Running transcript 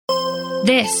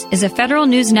This is a Federal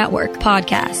News Network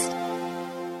podcast.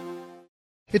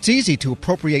 It's easy to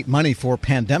appropriate money for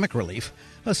pandemic relief.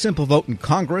 A simple vote in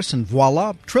Congress and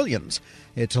voila, trillions.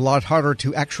 It's a lot harder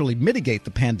to actually mitigate the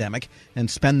pandemic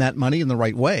and spend that money in the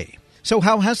right way. So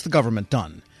how has the government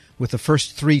done? With the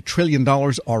first $3 trillion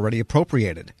already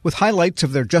appropriated. With highlights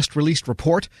of their just-released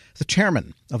report, the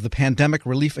chairman of the Pandemic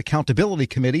Relief Accountability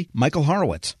Committee, Michael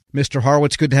Horowitz. Mr.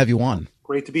 Horowitz, good to have you on.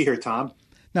 Great to be here, Tom.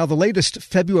 Now, the latest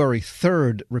February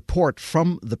 3rd report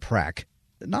from the PRAC,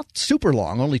 not super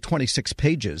long, only 26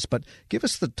 pages, but give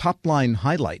us the top-line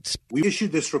highlights. We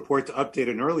issued this report to update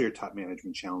an earlier top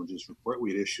management challenges report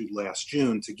we had issued last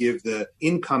June to give the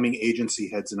incoming agency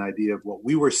heads an idea of what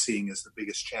we were seeing as the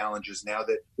biggest challenges now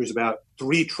that there's about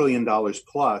 $3 trillion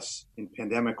plus in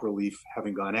pandemic relief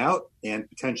having gone out and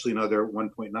potentially another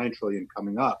 $1.9 trillion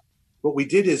coming up. What we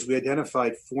did is we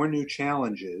identified 4 new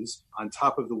challenges on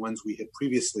top of the ones we had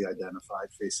previously identified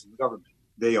facing the government.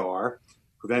 They are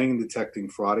preventing and detecting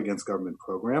fraud against government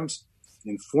programs,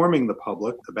 informing the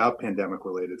public about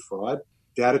pandemic-related fraud,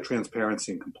 data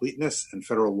transparency and completeness, and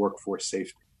federal workforce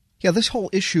safety. Yeah, this whole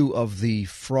issue of the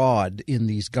fraud in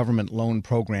these government loan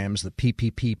programs, the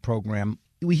PPP program,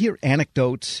 we hear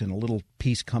anecdotes and a little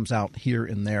piece comes out here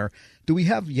and there. Do we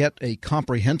have yet a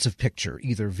comprehensive picture,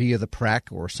 either via the PRAC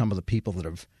or some of the people that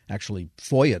have actually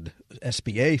FOIA'd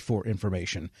SBA for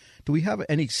information? Do we have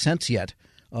any sense yet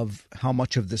of how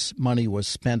much of this money was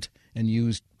spent and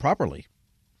used properly?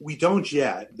 We don't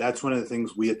yet. That's one of the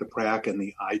things we at the PRAC and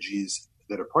the IGs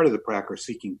that are part of the PRAC are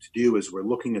seeking to do is we're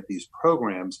looking at these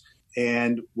programs.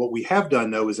 And what we have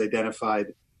done, though, is identified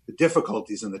the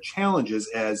difficulties and the challenges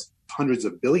as hundreds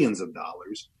of billions of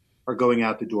dollars are going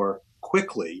out the door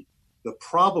quickly. The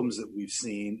problems that we've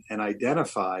seen and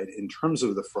identified in terms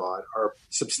of the fraud are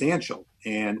substantial.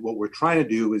 And what we're trying to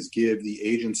do is give the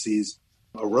agencies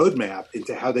a roadmap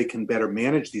into how they can better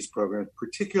manage these programs,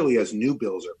 particularly as new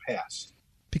bills are passed.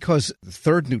 Because the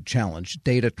third new challenge,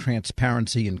 data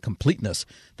transparency and completeness,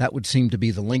 that would seem to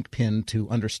be the linchpin to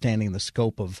understanding the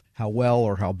scope of how well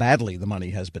or how badly the money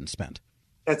has been spent.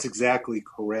 That's exactly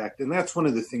correct. And that's one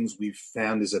of the things we've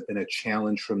found has been a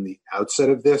challenge from the outset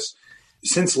of this.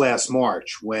 Since last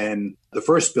March, when the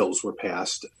first bills were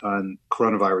passed on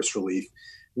coronavirus relief,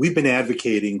 we've been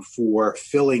advocating for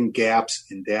filling gaps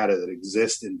in data that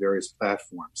exist in various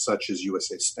platforms, such as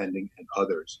USA Spending and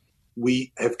others.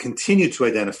 We have continued to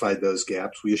identify those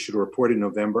gaps. We issued a report in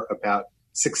November about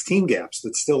 16 gaps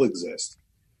that still exist.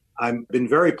 I've been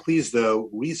very pleased, though,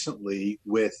 recently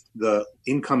with the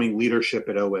incoming leadership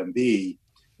at OMB,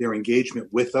 their engagement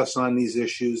with us on these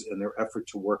issues and their effort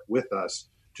to work with us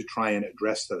to try and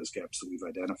address those gaps that we've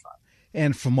identified.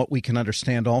 And from what we can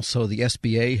understand also, the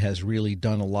SBA has really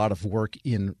done a lot of work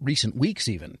in recent weeks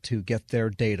even to get their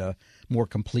data more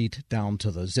complete down to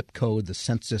the zip code, the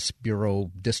Census Bureau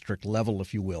district level,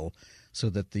 if you will, so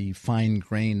that the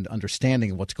fine-grained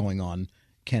understanding of what's going on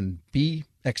can be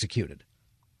executed.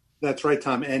 That's right,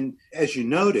 Tom. And as you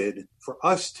noted, for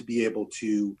us to be able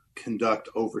to conduct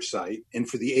oversight and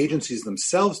for the agencies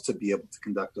themselves to be able to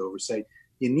conduct oversight,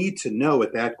 you need to know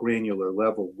at that granular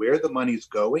level where the money's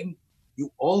going.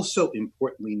 You also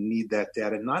importantly need that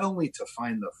data not only to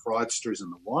find the fraudsters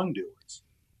and the wrongdoers,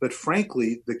 but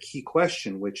frankly, the key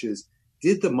question, which is,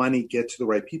 did the money get to the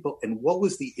right people and what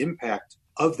was the impact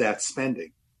of that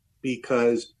spending?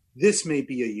 Because this may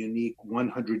be a unique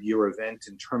 100-year event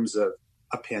in terms of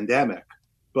a pandemic.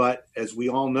 But as we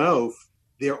all know,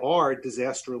 there are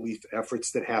disaster relief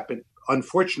efforts that happen,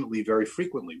 unfortunately, very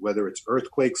frequently, whether it's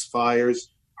earthquakes,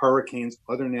 fires, hurricanes,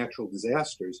 other natural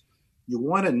disasters. You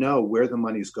want to know where the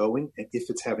money's going and if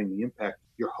it's having the impact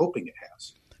you're hoping it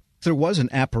has. There was an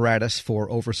apparatus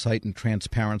for oversight and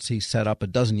transparency set up a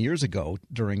dozen years ago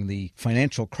during the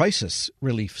financial crisis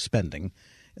relief spending.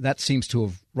 That seems to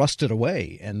have rusted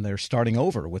away, and they're starting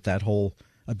over with that whole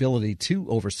ability to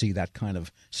oversee that kind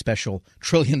of special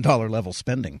trillion-dollar level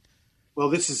spending. Well,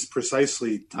 this is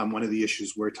precisely, Tom, one of the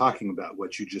issues we're talking about,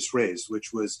 what you just raised,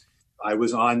 which was I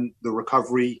was on the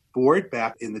recovery board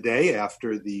back in the day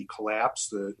after the collapse,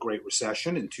 the Great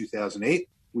Recession in 2008.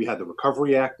 We had the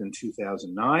Recovery Act in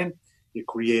 2009. It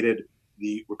created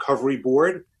the Recovery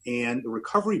Board, and the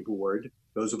Recovery Board,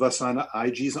 those of us on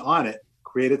IGs on it,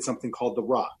 created something called the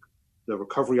ROC, the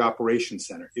Recovery Operations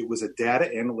Center. It was a data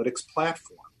analytics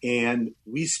platform, and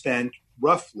we spent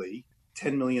roughly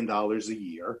 $10 million a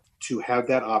year to have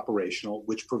that operational,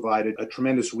 which provided a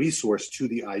tremendous resource to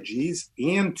the IGs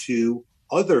and to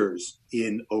others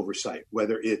in oversight,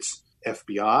 whether it's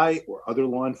FBI or other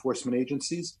law enforcement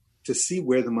agencies, to see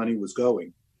where the money was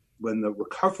going. When the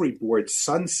Recovery Board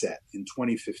sunset in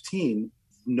 2015,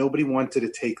 nobody wanted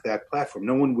to take that platform.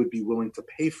 No one would be willing to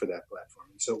pay for that platform.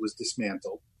 And so it was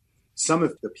dismantled. Some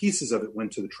of the pieces of it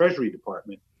went to the Treasury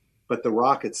Department, but the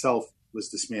ROC itself was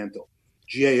dismantled.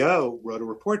 GAO wrote a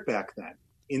report back then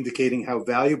indicating how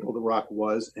valuable the ROC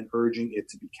was and urging it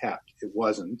to be kept. It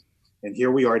wasn't. And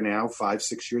here we are now,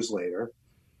 5-6 years later,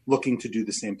 looking to do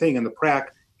the same thing. And the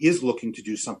PRAC is looking to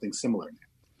do something similar now.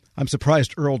 I'm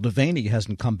surprised Earl Devaney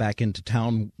hasn't come back into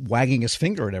town wagging his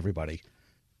finger at everybody.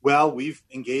 Well, we've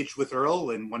engaged with Earl,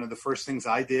 and one of the first things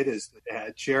I did as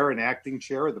chair and acting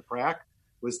chair of the PRAC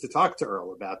was to talk to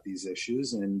Earl about these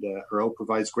issues. And Earl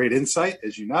provides great insight,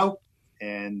 as you know,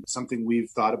 and something we've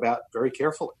thought about very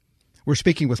carefully. We're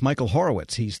speaking with Michael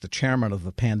Horowitz. He's the chairman of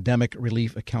the Pandemic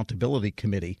Relief Accountability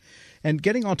Committee. And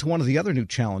getting on to one of the other new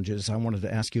challenges I wanted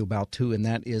to ask you about, too, and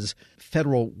that is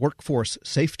federal workforce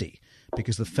safety,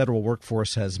 because the federal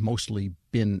workforce has mostly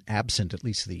been absent, at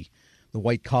least the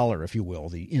white collar, if you will,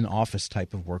 the in-office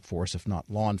type of workforce, if not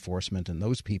law enforcement and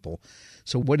those people.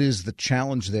 So what is the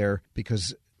challenge there?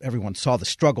 Because everyone saw the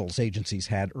struggles agencies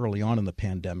had early on in the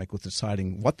pandemic with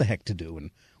deciding what the heck to do and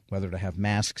whether to have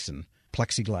masks and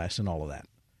plexiglass and all of that.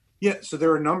 Yeah, so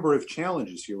there are a number of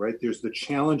challenges here, right? There's the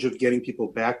challenge of getting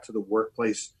people back to the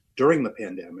workplace during the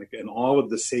pandemic and all of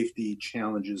the safety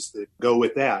challenges that go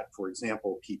with that. For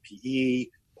example, PPE,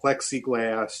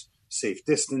 plexiglass, safe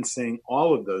distancing,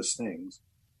 all of those things.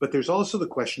 But there's also the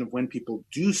question of when people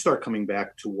do start coming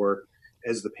back to work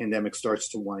as the pandemic starts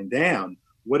to wind down,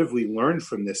 what have we learned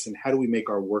from this and how do we make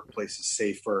our workplaces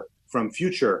safer from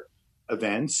future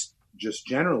events, just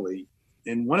generally?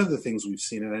 And one of the things we've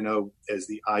seen, and I know as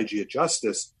the IG at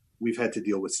Justice, we've had to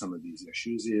deal with some of these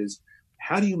issues, is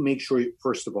how do you make sure,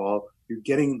 first of all, you're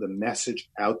getting the message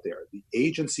out there? The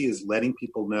agency is letting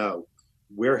people know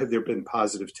where have there been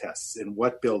positive tests, in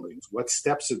what buildings, what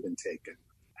steps have been taken,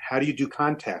 how do you do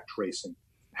contact tracing?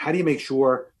 How do you make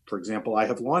sure, for example, I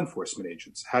have law enforcement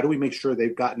agents, how do we make sure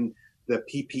they've gotten the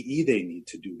PPE they need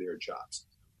to do their jobs?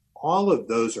 All of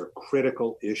those are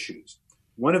critical issues.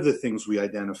 One of the things we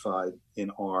identified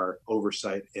in our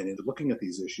oversight and in looking at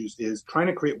these issues is trying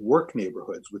to create work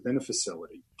neighborhoods within a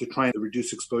facility to try and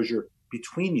reduce exposure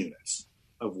between units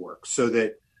of work so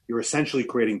that you're essentially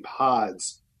creating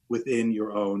pods within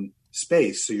your own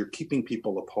space. So you're keeping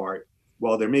people apart.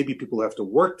 While there may be people who have to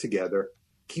work together,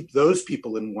 keep those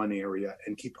people in one area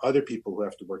and keep other people who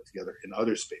have to work together in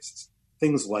other spaces.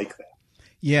 Things like that.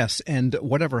 Yes, and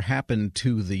whatever happened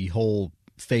to the whole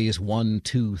phase 1,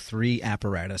 2, 3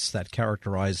 apparatus that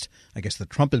characterized, I guess, the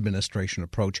Trump administration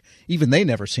approach, even they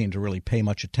never seemed to really pay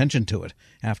much attention to it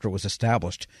after it was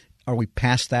established. Are we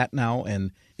past that now?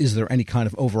 And is there any kind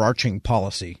of overarching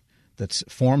policy that's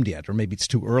formed yet? Or maybe it's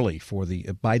too early for the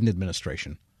Biden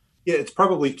administration? Yeah, it's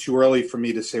probably too early for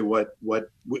me to say what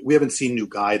we haven't seen new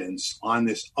guidance on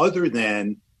this other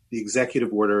than the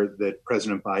executive order that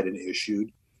President Biden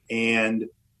issued. And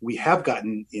we have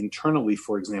gotten internally,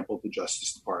 for example, the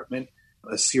Justice Department,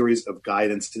 a series of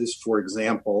guidances. For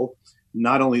example,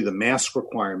 not only the mask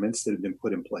requirements that have been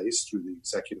put in place through the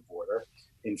executive order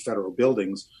in federal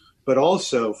buildings, but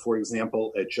also, for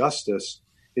example, at Justice,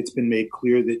 it's been made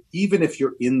clear that even if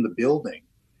you're in the building,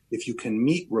 if you can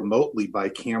meet remotely by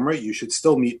camera, you should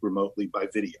still meet remotely by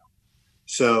video.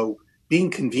 So being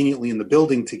conveniently in the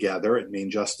building together at Main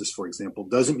Justice, for example,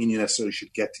 doesn't mean you necessarily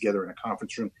should get together in a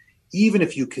conference room, even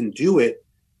if you can do it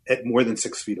at more than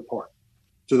 6 feet apart.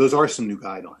 So those are some new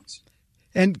guidelines.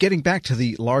 And getting back to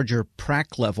the larger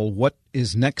PRAC level, what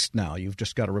is next now? You've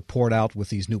just got a report out with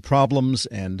these new problems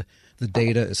and the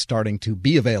data is starting to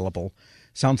be available.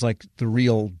 Sounds like the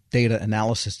real data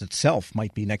analysis itself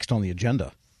might be next on the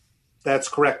agenda. That's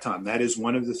correct, Tom. That is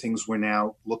one of the things we're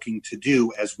now looking to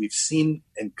do as we've seen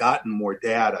and gotten more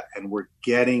data, and we're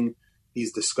getting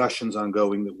these discussions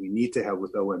ongoing that we need to have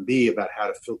with OMB about how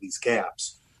to fill these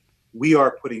gaps. We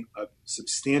are putting a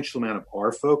substantial amount of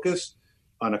our focus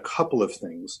on a couple of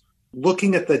things,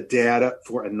 looking at the data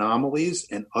for anomalies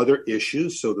and other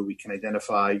issues so that we can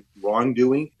identify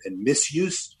wrongdoing and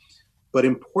misuse, but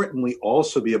importantly,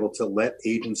 also be able to let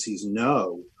agencies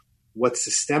know what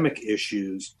systemic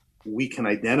issues we can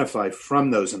identify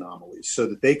from those anomalies so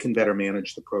that they can better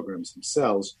manage the programs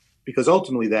themselves. Because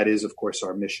ultimately, that is, of course,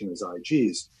 our mission as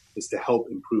IGs, is to help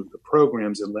improve the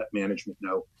programs and let management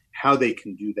know how they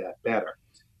can do that better.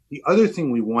 The other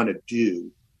thing we want to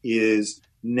do is,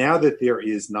 now that there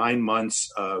is 9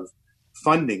 months of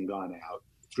funding gone out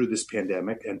through this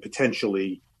pandemic and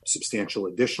potentially substantial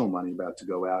additional money about to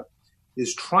go out,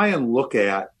 is try and look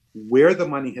at where the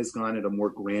money has gone at a more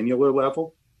granular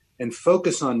level and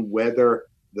focus on whether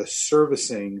the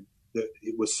servicing that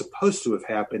it was supposed to have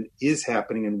happened is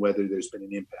happening and whether there's been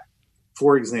an impact.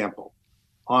 For example,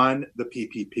 on the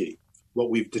PPP. What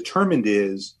we've determined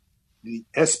is the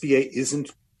SBA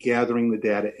isn't gathering the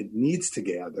data it needs to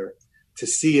gather to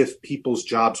see if people's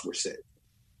jobs were saved.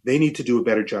 They need to do a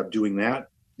better job doing that.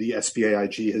 The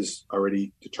SBAIG has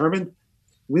already determined.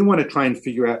 We want to try and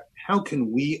figure out how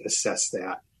can we assess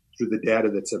that through the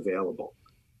data that's available.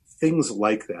 Things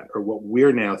like that are what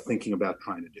we're now thinking about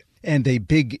trying to do. And a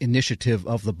big initiative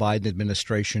of the Biden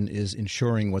administration is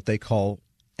ensuring what they call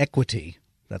equity.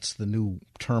 That's the new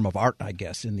term of art, I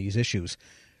guess, in these issues.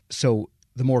 So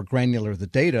the more granular the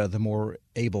data, the more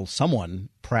able someone,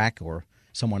 PRAC or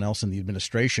someone else in the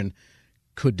administration,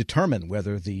 could determine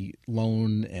whether the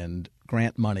loan and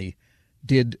grant money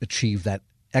did achieve that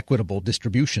equitable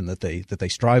distribution that they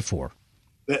strive for.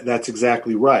 That's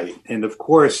exactly right. And of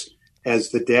course,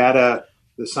 as the data,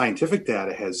 the scientific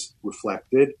data has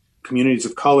reflected, communities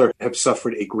of color have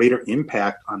suffered a greater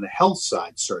impact on the health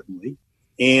side, certainly.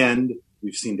 And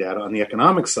we've seen data on the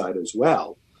economic side as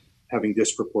well, having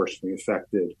disproportionately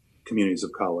affected communities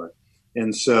of color.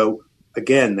 And so,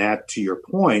 again, that, to your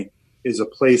point, is a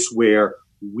place where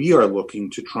we are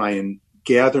looking to try and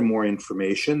gather more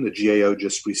information. The GAO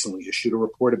just recently issued a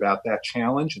report about that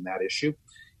challenge and that issue.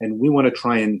 And we want to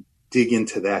try and dig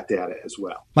into that data as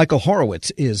well. Michael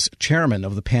Horowitz is chairman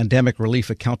of the Pandemic Relief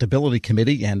Accountability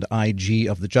Committee and IG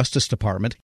of the Justice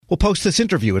Department. We'll post this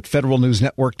interview at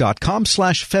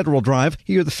federalnewsnetwork.com/Federal Drive.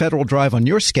 Hear the Federal Drive on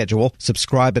your schedule.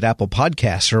 Subscribe at Apple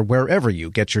Podcasts or wherever you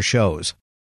get your shows.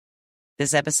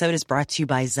 This episode is brought to you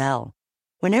by Zelle.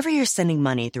 Whenever you're sending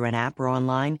money through an app or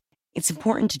online, it's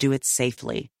important to do it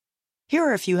safely. Here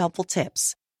are a few helpful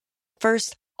tips.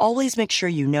 First, always make sure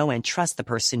you know and trust the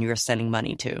person you are sending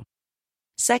money to.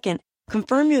 Second,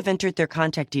 confirm you have entered their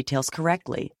contact details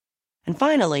correctly. And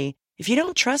finally, if you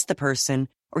don't trust the person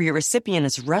or your recipient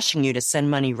is rushing you to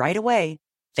send money right away,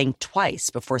 think twice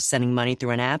before sending money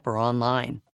through an app or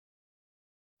online.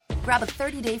 Grab a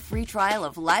 30-day free trial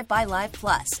of Live by Live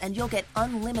Plus, and you'll get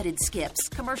unlimited skips,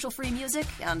 commercial-free music,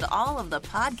 and all of the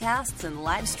podcasts and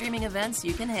live streaming events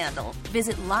you can handle.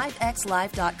 Visit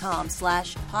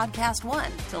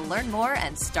livexlive.com/podcast1 to learn more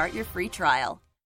and start your free trial.